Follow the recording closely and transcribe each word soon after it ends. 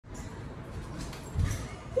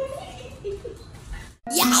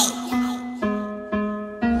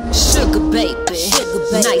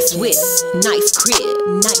Nice whip, nice crib,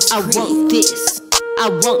 I want this, I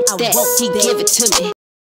want that, he give it to me.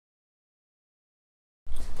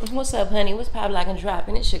 What's up, honey? What's poppin' like and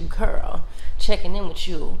dropping? It's your girl checking in with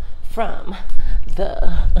you from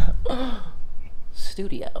the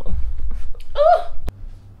studio.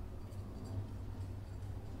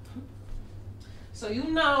 So you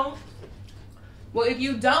know, well, if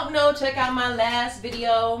you don't know, check out my last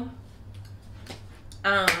video.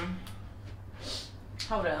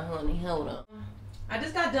 Hold on, honey, hold on. I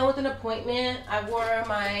just got done with an appointment. I wore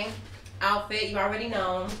my outfit, you already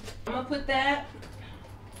know. I'm gonna put that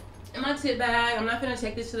in my tip bag. I'm not gonna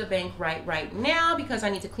take this to the bank right now because I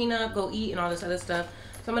need to clean up, go eat, and all this other stuff.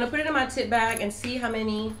 So I'm gonna put it in my tip bag and see how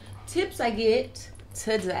many tips I get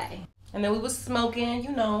today. And then we was smoking,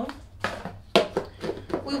 you know.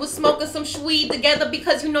 We was smoking some weed together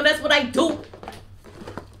because, you know, that's what I do.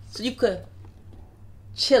 So you could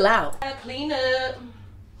chill out. Clean up.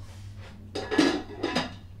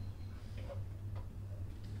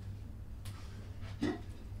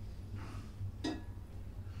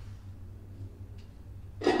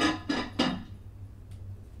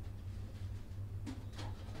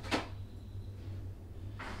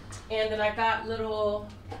 And then I got little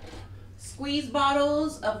squeeze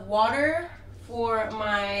bottles of water for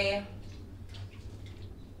my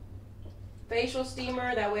facial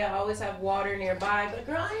steamer. That way I always have water nearby. But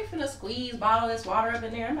girl, I ain't finna squeeze bottle this water up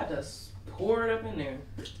in there. I'm about to pour it up in there.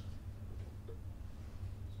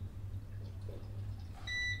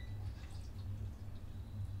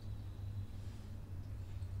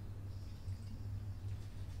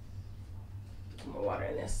 Put more water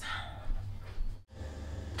in this.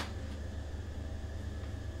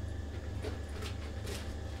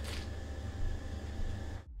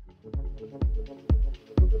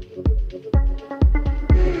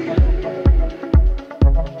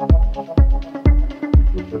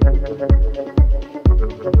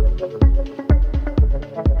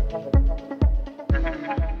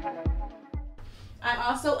 I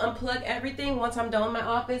also unplug everything once I'm done with my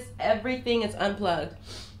office. Everything is unplugged.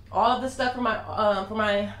 All of the stuff for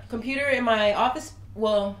my computer in my office,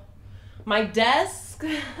 well, my desk,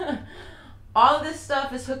 all of this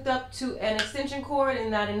stuff is hooked up to an extension cord,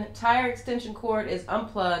 and that entire extension cord is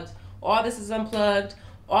unplugged. All this is unplugged.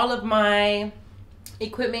 All of my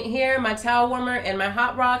equipment here, my towel warmer and my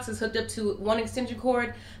hot rocks is hooked up to one extension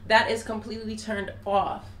cord. That is completely turned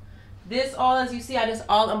off. This all, as you see, I just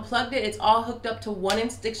all unplugged it. It's all hooked up to one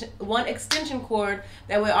extension cord.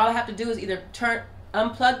 That way all I have to do is either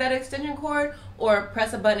unplug that extension cord or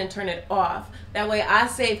press a button and turn it off. That way I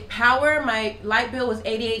save power. My light bill was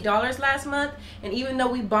 $88 last month. And even though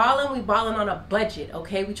we ballin' on a budget,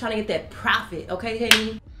 okay? We trying to get that profit, okay,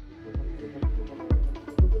 honey?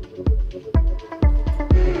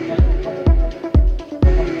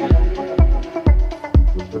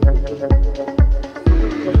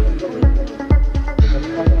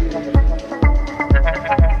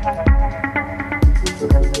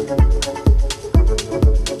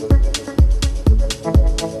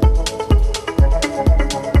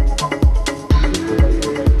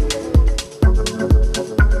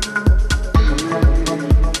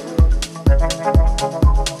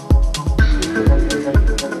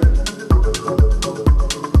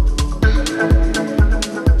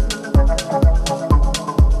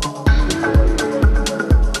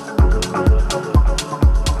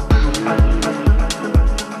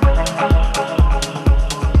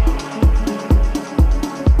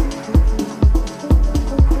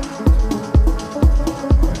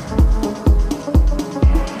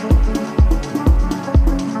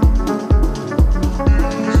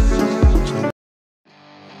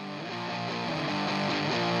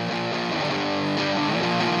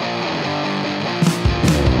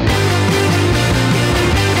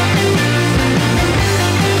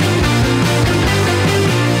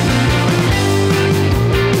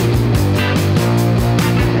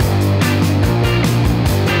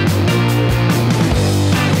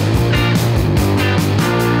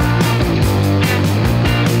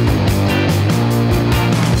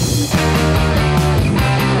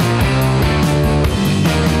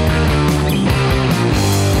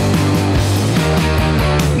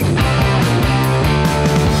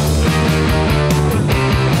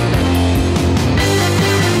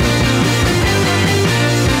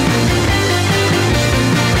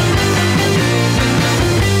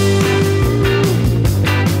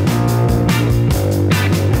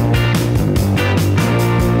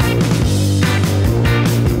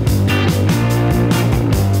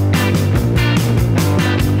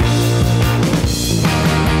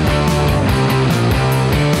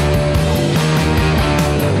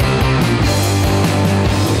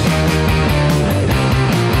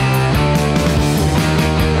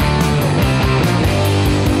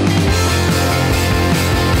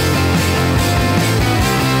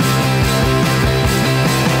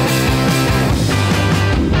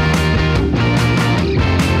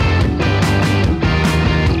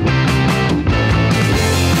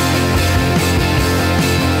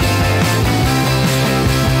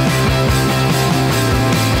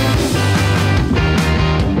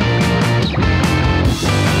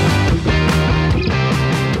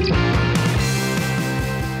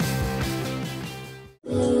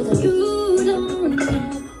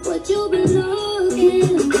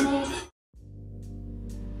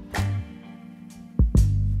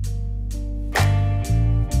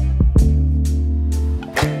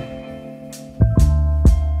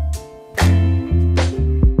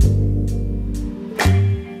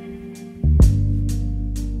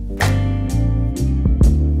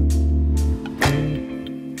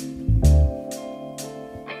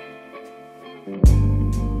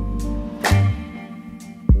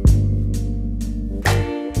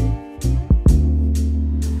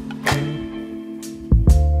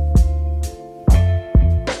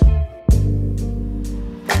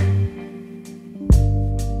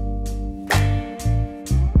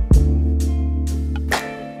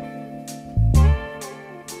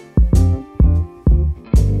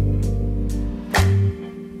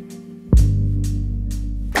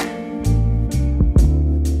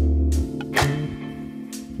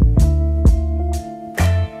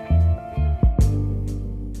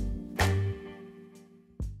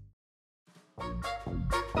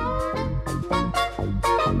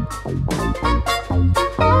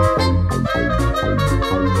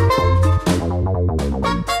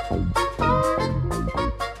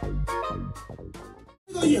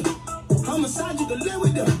 for you. Homicide, you can live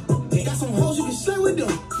with them. They got some hoes you can slay with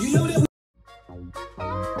them. You know that.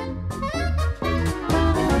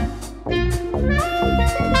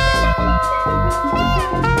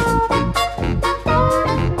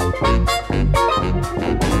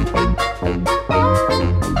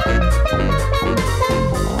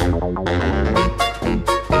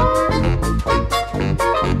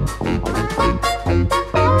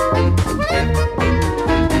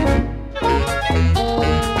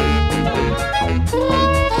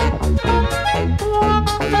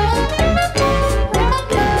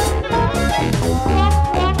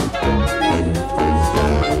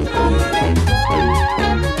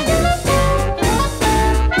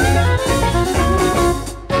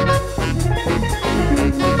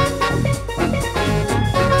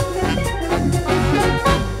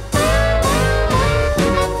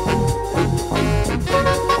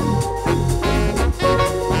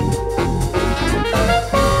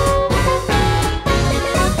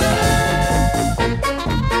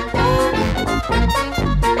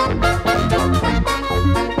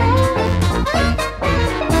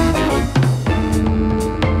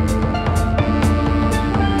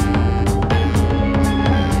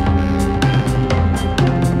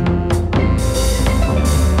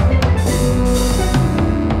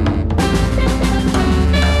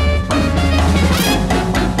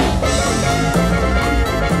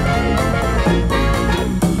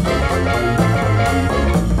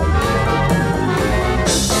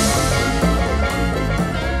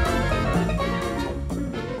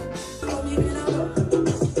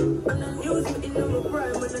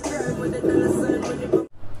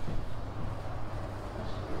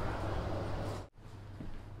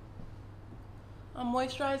 I'm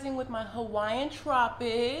moisturizing with my Hawaiian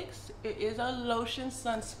Tropics. It is a lotion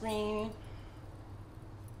sunscreen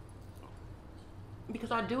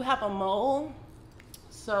because I do have a mole.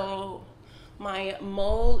 So my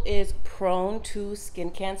mole is prone to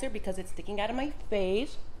skin cancer because it's sticking out of my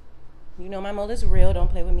face. You know my mole is real, don't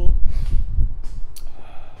play with me.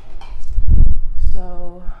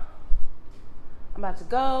 So I'm about to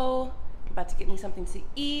go. I'm about to get me something to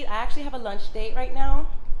eat. I actually have a lunch date right now.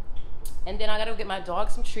 And then I gotta go get my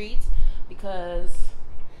dog some treats because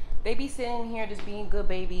they be sitting here just being good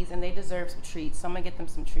babies and they deserve some treats. So I'm gonna get them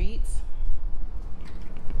some treats.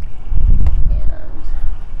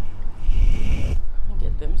 And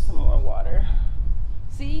get them some more water.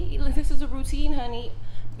 See, this is a routine, honey.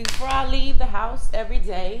 Before I leave the house every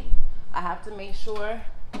day, I have to make sure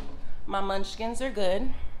my munchkins are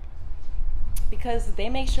good because they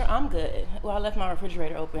make sure I'm good. Well, I left my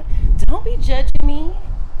refrigerator open. Don't be judging me.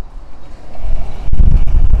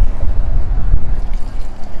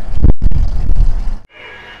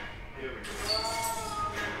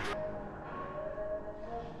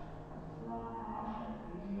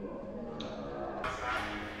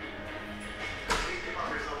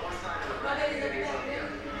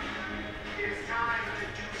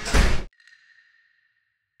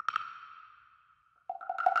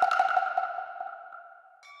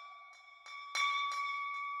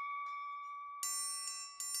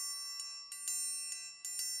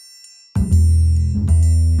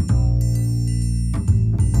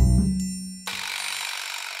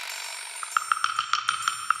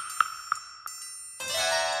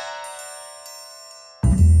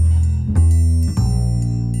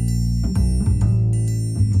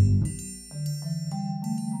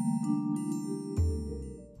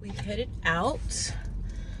 Headed out.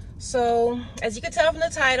 So as you can tell from the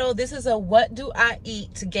title, this is a what do I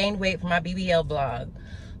eat to gain weight for my BBL blog.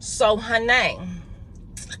 So honey,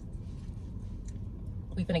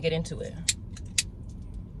 we finna get into it.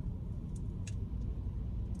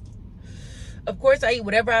 Of course I eat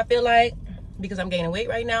whatever I feel like because I'm gaining weight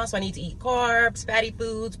right now, so I need to eat carbs, fatty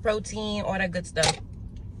foods, protein, all that good stuff.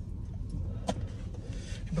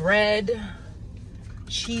 Bread,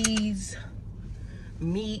 cheese,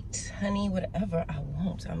 meat, honey, whatever I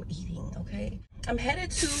want, I'm eating, okay? I'm headed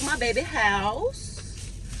to my baby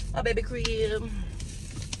house, my baby crib.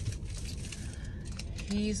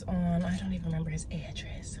 He's on, I don't even remember his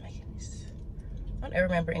address. Oh my goodness. I don't ever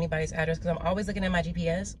remember anybody's address because I'm always looking at my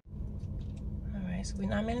GPS. All right, so we're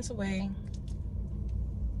 9 minutes away.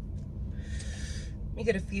 Let me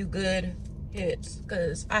get a few good hits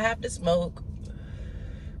because I have to smoke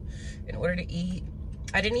in order to eat.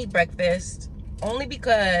 I didn't eat breakfast. Only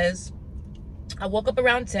because I woke up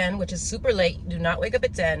around 10, which is super late. Do not wake up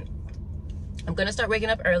at 10. I'm gonna start waking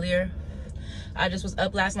up earlier. I just was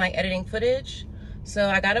up last night editing footage. So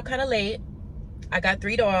I got up kind of late. I got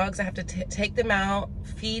 3 dogs. I have to take them out,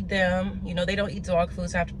 feed them. You know, they don't eat dog food,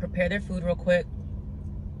 so I have to prepare their food real quick.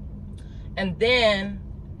 And then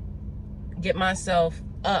get myself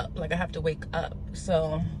up. Like I have to wake up.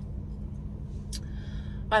 So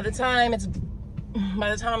by the time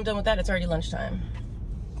I'm done with that, it's already lunchtime.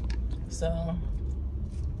 So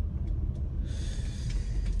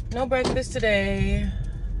no breakfast today.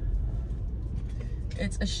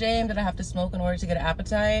 It's a shame that I have to smoke in order to get an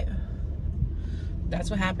appetite. That's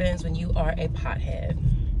what happens when you are a pothead.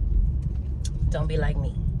 Don't be like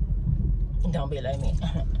me. Don't be like me.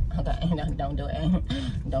 Okay, don't do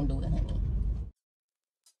it. Don't do it, honey.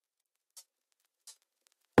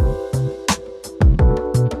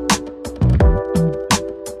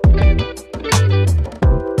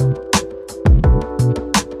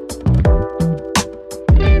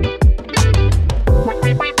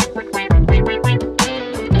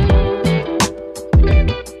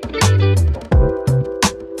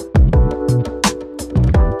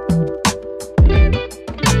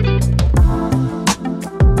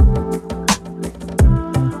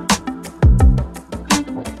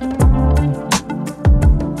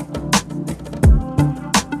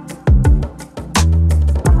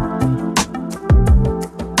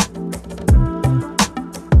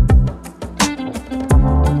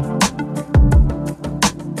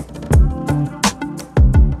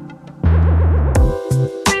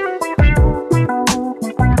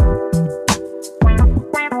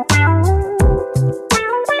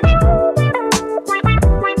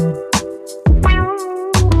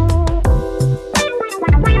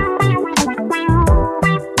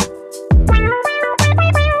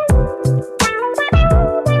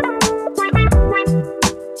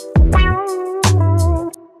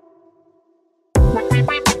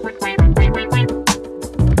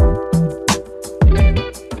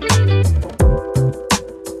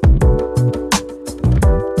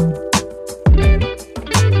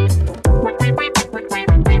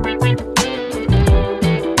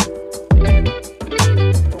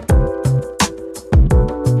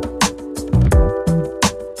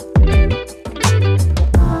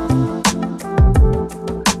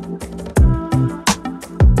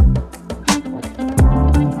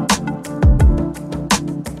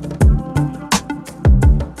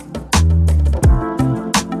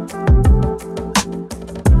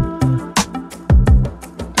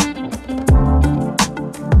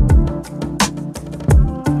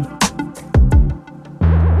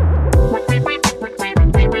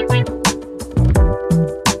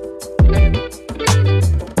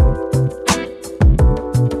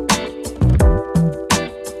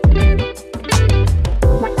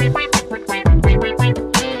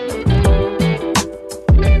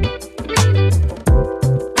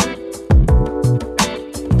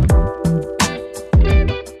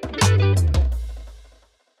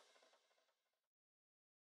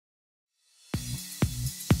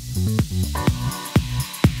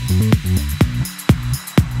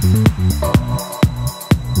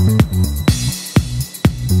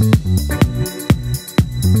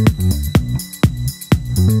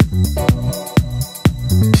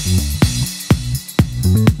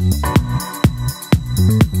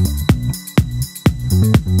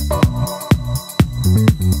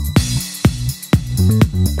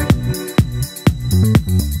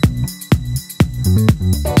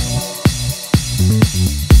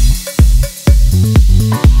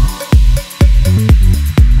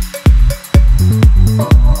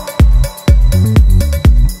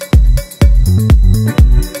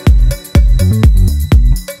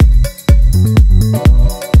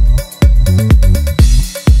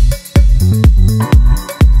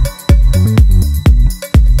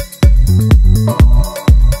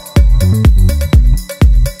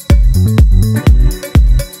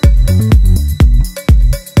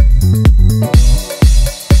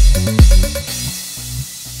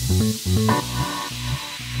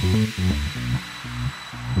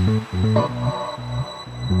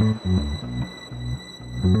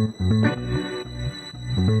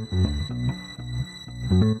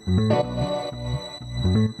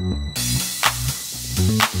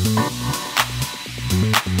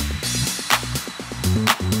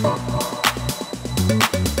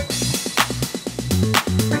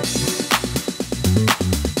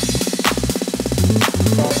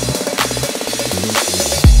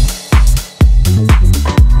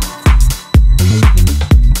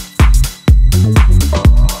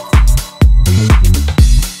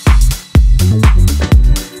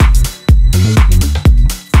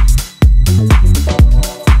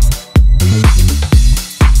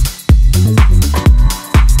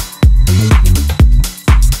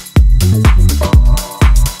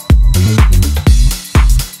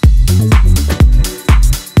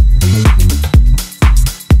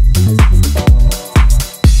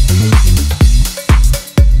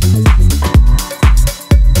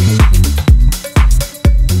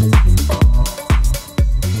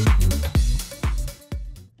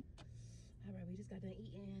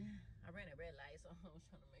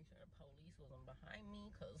 was behind me,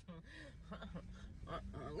 because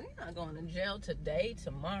we're not going to jail today,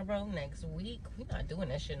 tomorrow, next week. We're not doing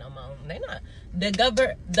that shit no more. They not.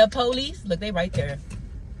 The police, look, they right there.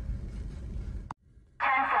 10-4.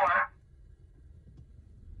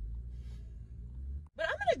 But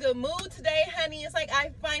I'm in a good mood today, honey. It's like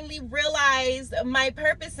I finally realized my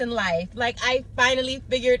purpose in life. Like I finally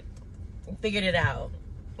figured it out.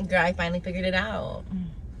 Girl, I finally figured it out.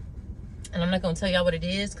 And I'm not going to tell y'all what it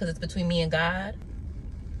is because it's between me and God.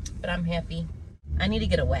 But I'm happy. I need to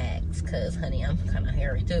get a wax because, honey, I'm kind of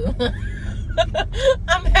hairy too.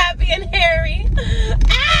 I'm happy and hairy.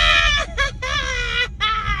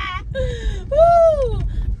 Woo!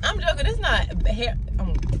 I'm joking. It's not hair.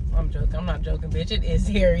 I'm joking. I'm not joking, bitch. It is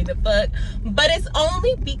hairy, the fuck. But it's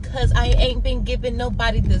only because I ain't been giving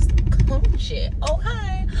nobody this shit. Oh,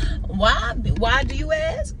 hi. Why? Why do you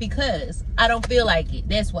ask? Because I don't feel like it.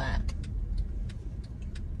 That's why.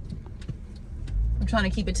 I'm trying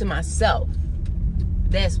to keep it to myself.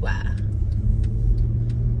 That's why.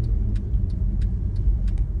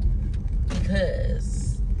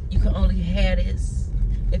 Because you can only have this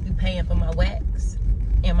if you're paying for my wax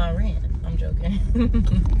and my rent. I'm joking.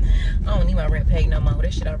 I don't need my rent paid no more.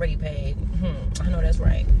 That shit already paid. I know that's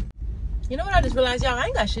right. You know what I just realized, y'all? I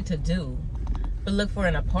ain't got shit to do but look for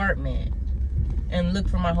an apartment and look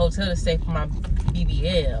for my hotel to stay for my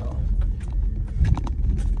BBL.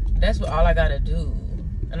 That's what all I gotta do.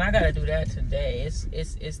 And I gotta do that today.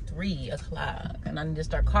 It's 3 o'clock and I need to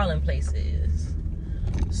start calling places.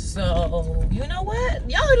 So, you know what?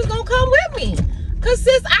 Y'all just gonna come with me. Cause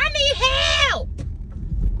sis, I need help.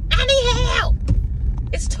 I need help.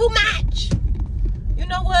 It's too much. You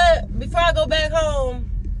know what? Before I go back home,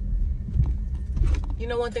 you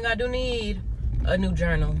know one thing I do need? A new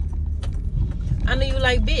journal. I know you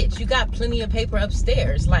like, bitch, you got plenty of paper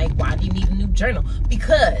upstairs. Like, why do you need a new journal?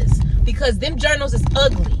 Because them journals is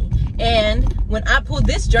ugly. And when I pull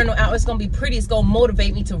this journal out, it's gonna be pretty. It's gonna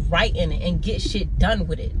motivate me to write in it and get shit done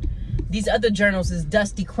with it. These other journals is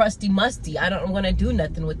dusty, crusty, musty. I don't want to do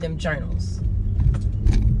nothing with them journals.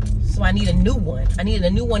 So I need a new one. I need a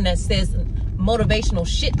new one that says motivational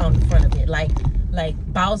shit on the front of it. Like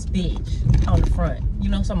boss bitch on the front. You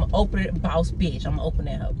know, so I'm gonna open it, boss bitch. I'm gonna open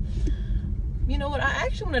that up. You know what? I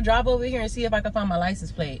actually want to drive over here and see if I can find my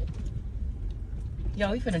license plate.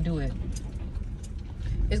 Yo, we finna do it.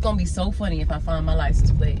 It's gonna be so funny if I find my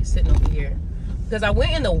license plate sitting over here. Because I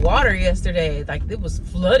went in the water yesterday, like it was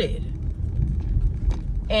flooded.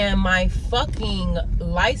 And my fucking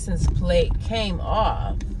license plate came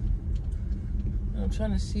off. I'm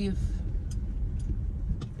trying to see if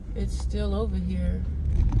it's still over here.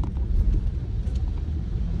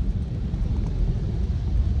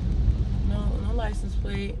 No license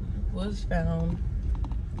plate was found.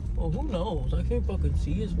 Well, who knows? I can't fucking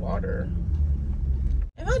see his water.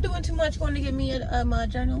 Am I doing too much going to get me a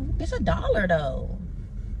journal? It's $1 though.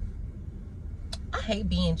 I hate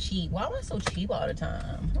being cheap. Why am I so cheap all the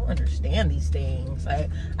time? I don't understand these things. Like,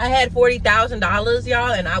 I had $40,000,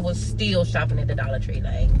 y'all, and I was still shopping at the Dollar Tree.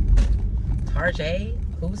 Like, Tarjay?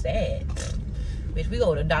 Who's that? Bitch, we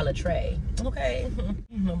go to Dollar Tree. Okay.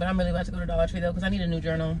 But I'm really about to go to Dollar Tree, though, because I need a new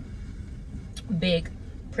journal. Big,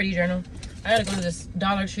 pretty journal. I gotta go to this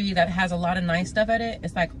Dollar Tree that has a lot of nice stuff at it.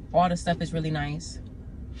 It's like, all the stuff is really nice.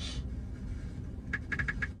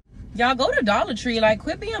 Y'all go to Dollar Tree. Like,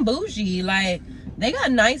 quit being bougie. Like, they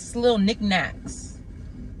got nice little knickknacks.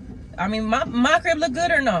 I mean, my crib look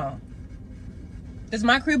good or no? Does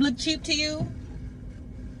my crib look cheap to you?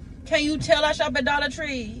 Can you tell I shop at Dollar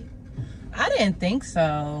Tree? I didn't think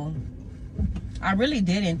so. I really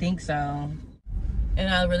didn't think so. And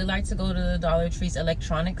I really like to go to the Dollar Tree's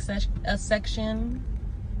electronics section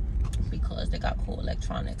because they got cool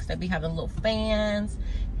electronics. They be having little fans,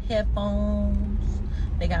 headphones.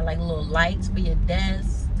 They got like little lights for your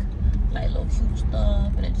desk, like little cute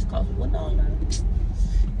stuff, and it just costs $1.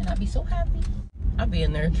 And I'd be so happy. I'd be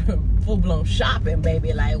in there full-blown shopping,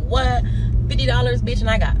 baby. Like, what? $50, bitch, and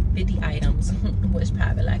I got 50 items. Which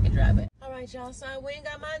private I can drive it. All right, y'all, so I went and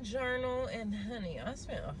got my journal, and honey, I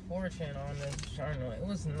spent a fortune on this journal. It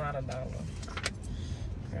was not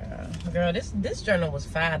 $1. Girl, this journal was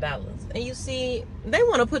 $5. And you see, they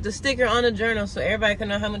want to put the sticker on the journal so everybody can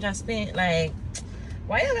know how much I spent. Like,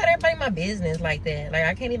 why y'all got everybody in my business like that? Like,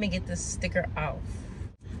 I can't even get this sticker off.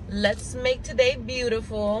 Let's make today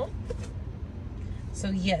beautiful. So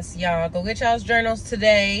yes, y'all, go get y'all's journals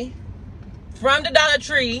today from the Dollar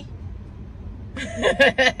Tree.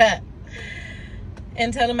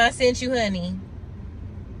 And tell them I sent you, honey.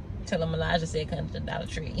 Tell them MeeLizjah said come to the Dollar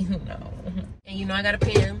Tree. No. And you know I got a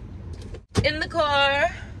pen in the car.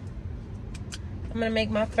 I'm gonna make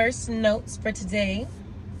my first notes for today.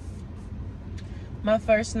 My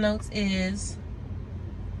first notes is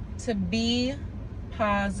to be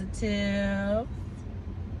positive,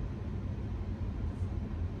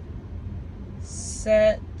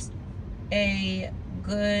 set a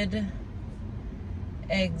good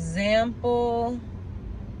example,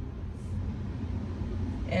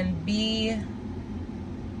 and be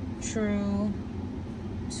true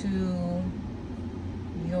to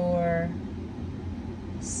yourself.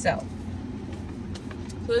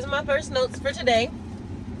 So these are my first notes for today.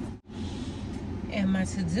 And my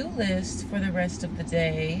to-do list for the rest of the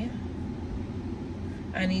day,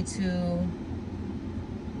 I need to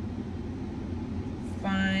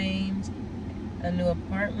find a new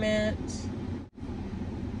apartment,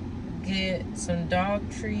 get some dog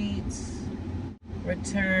treats,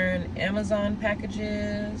 return Amazon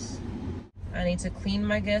packages. I need to clean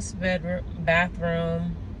my guest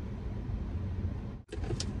bathroom.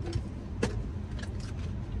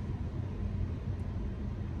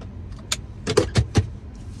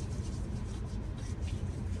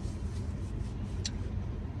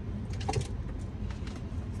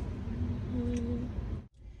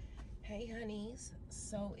 Hey honeys,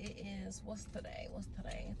 so it is, what's today?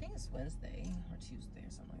 I think it's Wednesday or Tuesday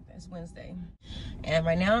or something like that. It's Wednesday. And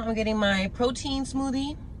right now I'm getting my protein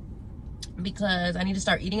smoothie because I need to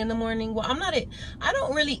start eating in the morning. Well, I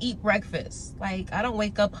don't really eat breakfast. Like, I don't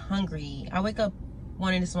wake up hungry. I wake up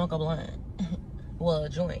wanting to smoke a blunt. Well, a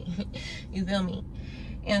joint. You feel me?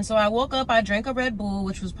 And so I woke up, I drank a Red Bull,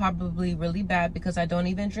 which was probably really bad because I don't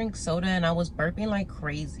even drink soda, and I was burping like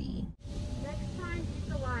crazy. Next time, use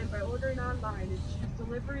the line by ordering online and choose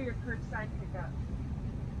delivery or curbside pickup.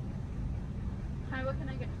 Hi, what can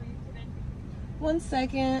I get for you today? 1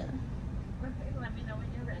 second. Okay, let me know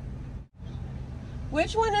when you're ready.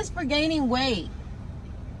 Which one is for gaining weight?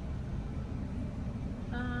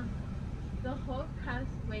 The Hulk has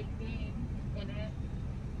weight gain in it,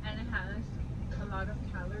 and it has a lot of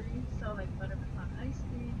calories, so like butter pecan ice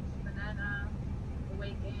cream, banana, the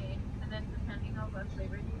weight gain, and then depending on what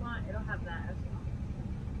flavor you want, it'll have that as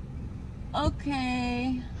well.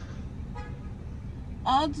 Okay.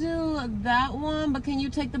 I'll do that one, but can you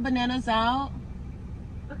take the bananas out?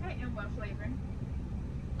 Okay, and what flavor?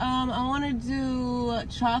 I want to do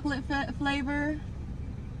chocolate flavor.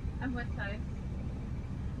 And what size?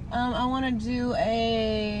 I want to do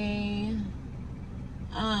a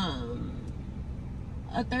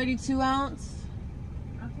 32 ounce.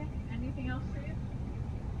 Okay, anything else for you?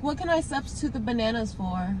 What can I substitute the bananas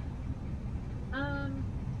for?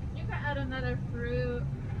 You can add another fruit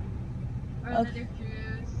or another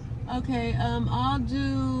juice. Okay, I'll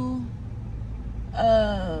do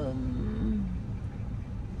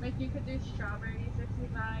Like you could do strawberries if you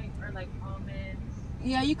like, or like almonds.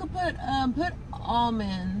 yeah, you could put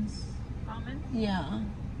almonds. Almonds? Yeah.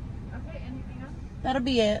 Okay, anything else? That'll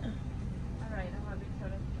be it. Alright, I'll have your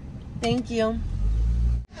soda. Thank you.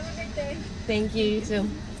 Have a great day. Thank you, you too.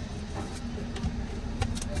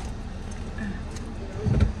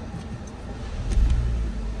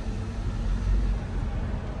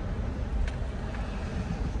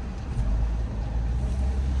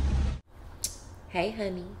 Hey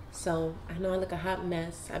honey, so I know I look a hot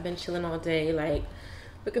mess. I've been chilling all day, like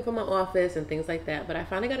looking for my office and things like that, but I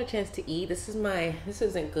finally got a chance to eat. This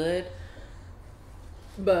isn't good,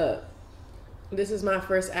 but this is my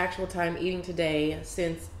first actual time eating today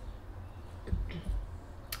since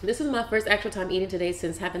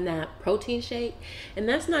having that protein shake. And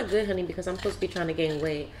that's not good, honey, because I'm supposed to be trying to gain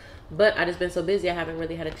weight, but I just been so busy I haven't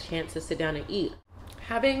really had a chance to sit down and eat.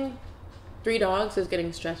 Having 3 dogs is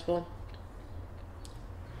getting stressful.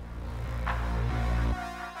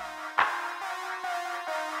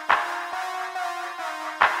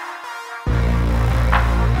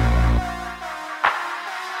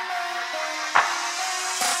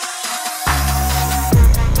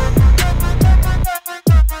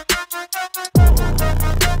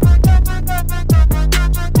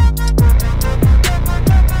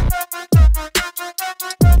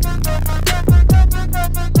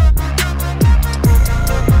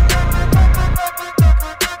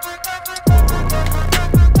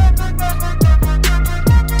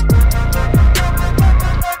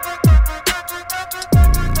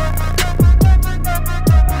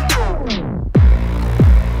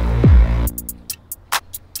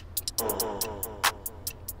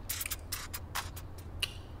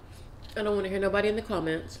 I don't want to hear nobody in the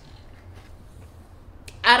comments.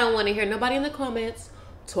 I don't want to hear nobody in the comments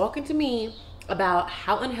talking to me about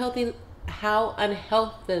how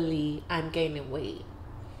unhealthily I'm gaining weight.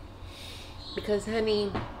 Because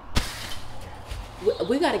honey,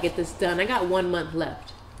 We got to get this done. I got 1 month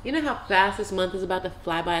left. You know how fast this month is about to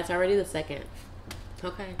fly by? It's already the 2nd.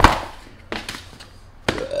 Okay.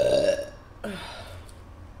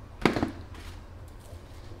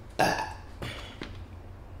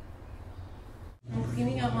 I'm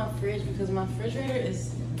cleaning out my fridge because my refrigerator is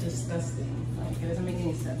disgusting. Like, it doesn't make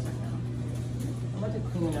any sense right now. I'm about to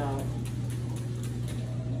clean it out.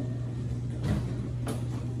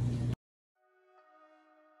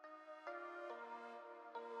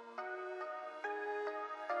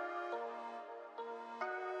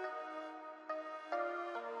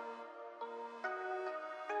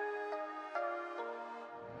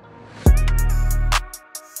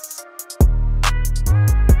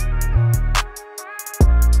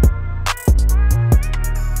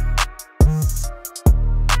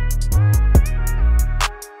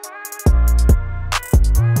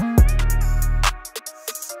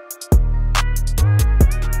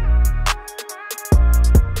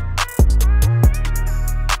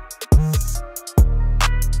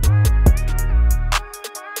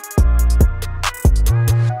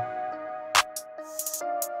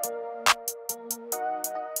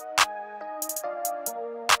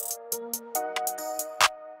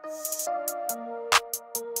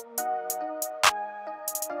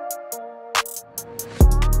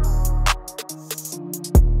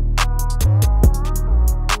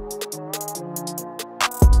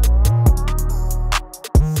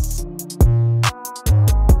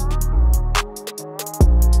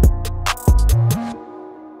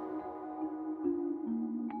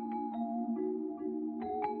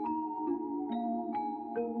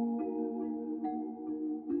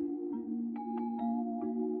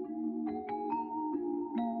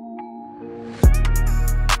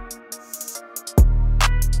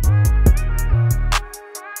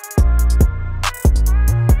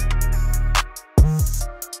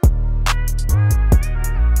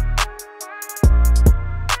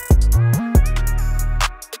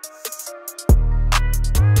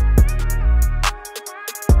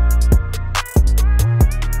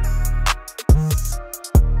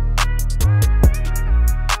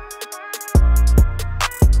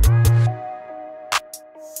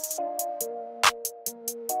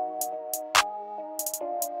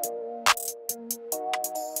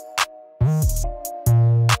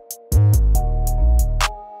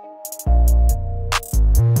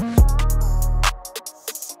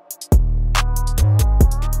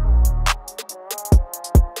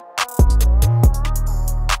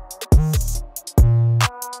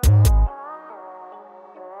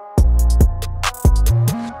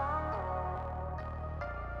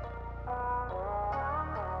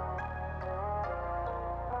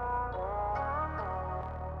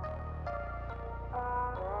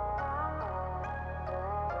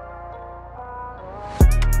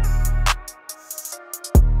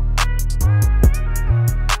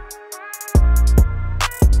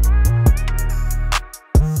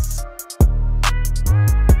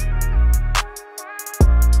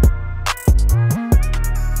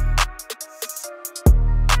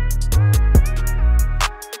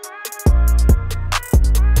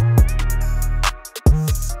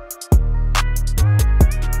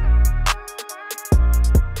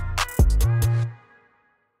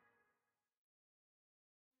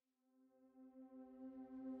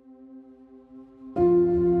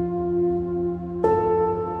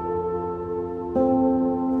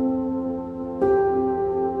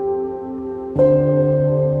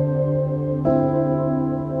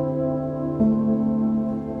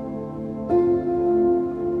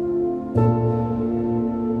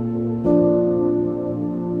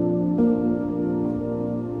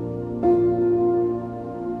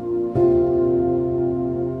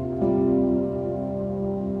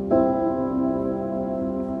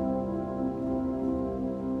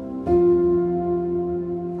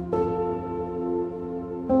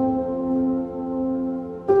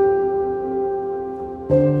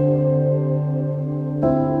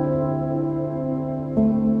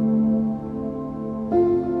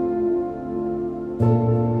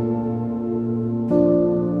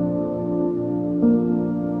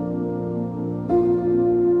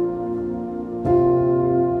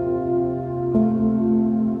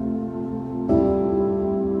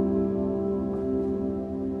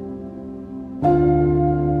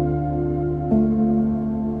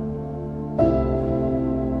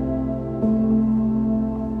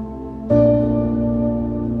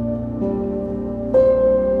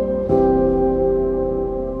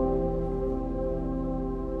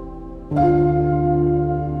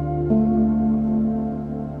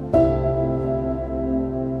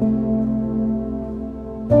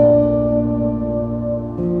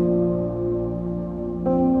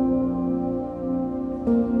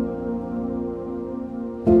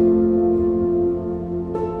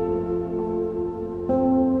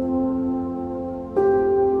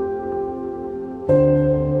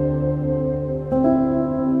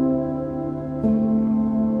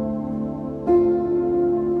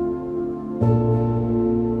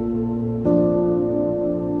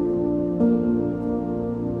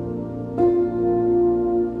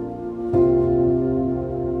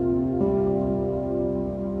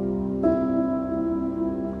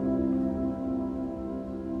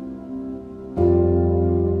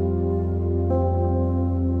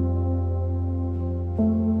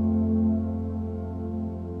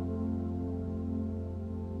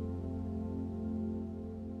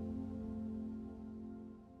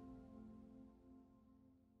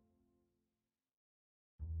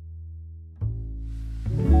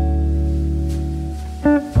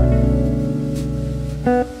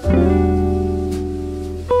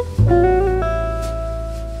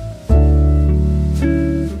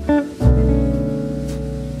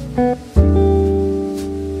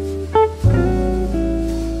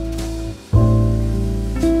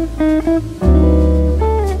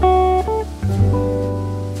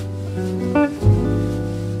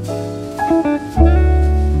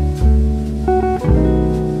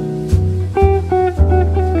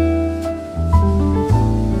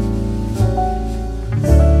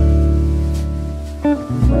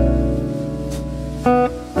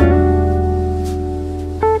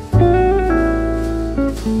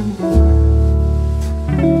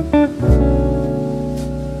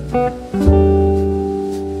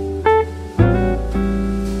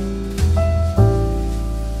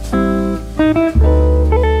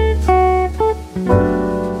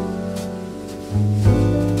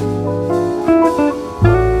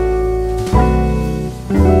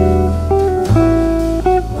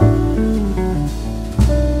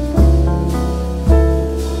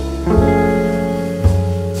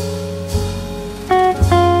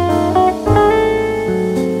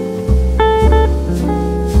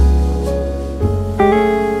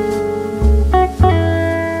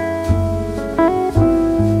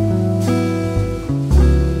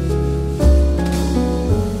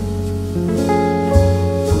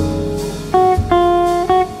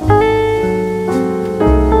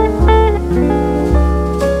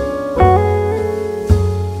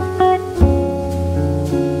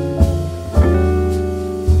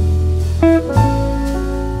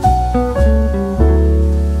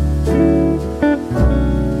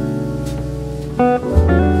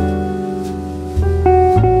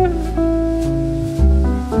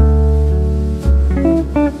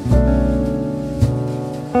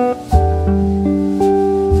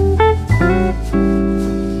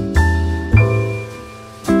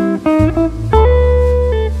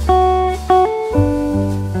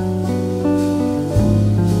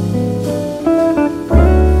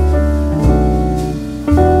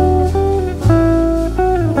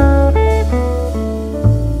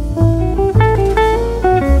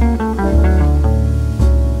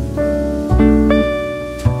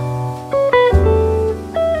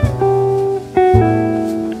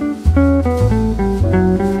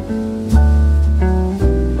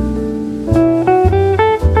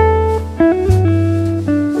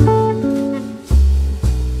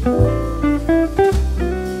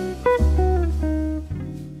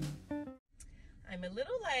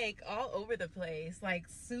 like all over the place, like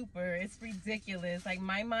super. It's ridiculous. Like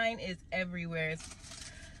my mind is everywhere.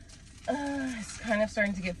 It's kind of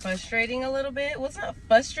starting to get frustrating a little bit. Well, it's not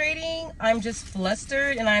frustrating. I'm just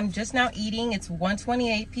flustered, and I'm just now eating. It's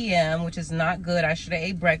 1:28 p.m., which is not good. I should have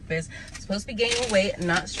ate breakfast. I'm supposed to be gaining weight,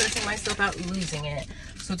 not stressing myself out losing it.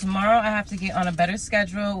 So tomorrow I have to get on a better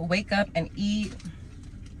schedule, wake up and eat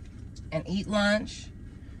lunch.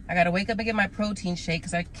 I gotta wake up and get my protein shake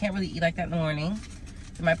because I can't really eat like that in the morning.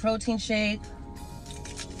 So my protein shake.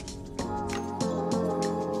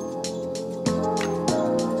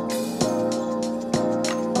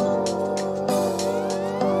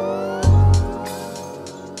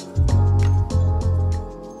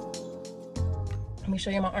 Let me show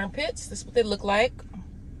you my armpits. This is what they look like.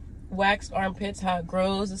 Waxed armpits, how it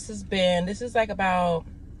grows. This is like about,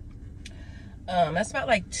 that's about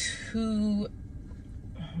like I'm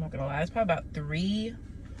not gonna lie, it's probably about 3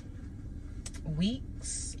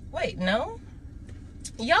 weeks. Wait, no?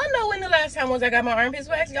 Y'all know when the last time was I got my armpits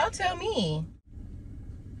waxed? Y'all tell me.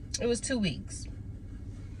 It was 2 weeks.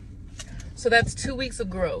 So that's 2 weeks of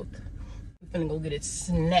growth. I'm gonna go get it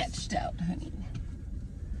snatched out, honey.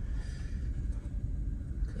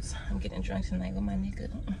 Cause I'm getting drunk tonight with my nigga.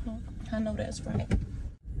 I know that's right.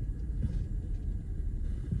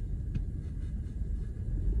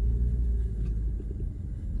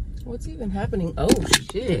 What's even happening? Oh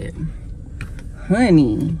shit,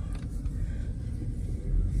 honey.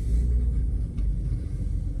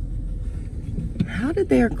 How did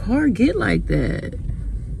their car get like that?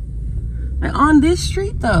 Like on this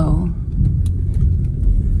street though.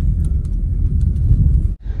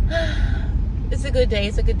 It's a good day,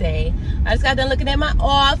 it's a good day. I just got done looking at my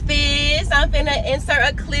office. I'm finna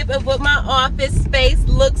insert a clip of what my office space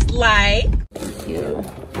looks like. Yeah.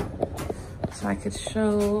 So I could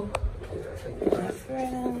show my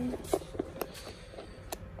friend.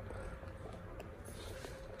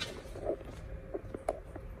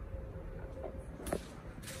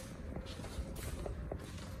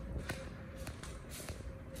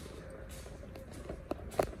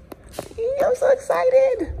 I'm so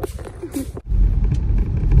excited.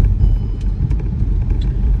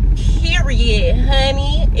 Period,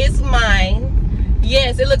 honey. It's mine.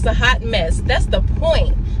 Yes, it looks a hot mess. That's the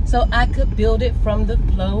point. So I could build it from the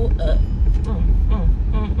flow up.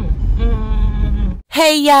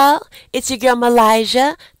 Hey y'all, it's your girl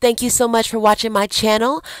MeeLizjah. Thank you so much for watching my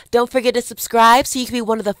channel. Don't forget to subscribe so you can be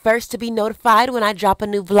one of the first to be notified when I drop a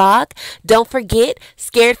new vlog. Don't forget,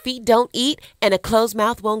 scared feet don't eat and a closed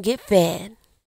mouth won't get fed.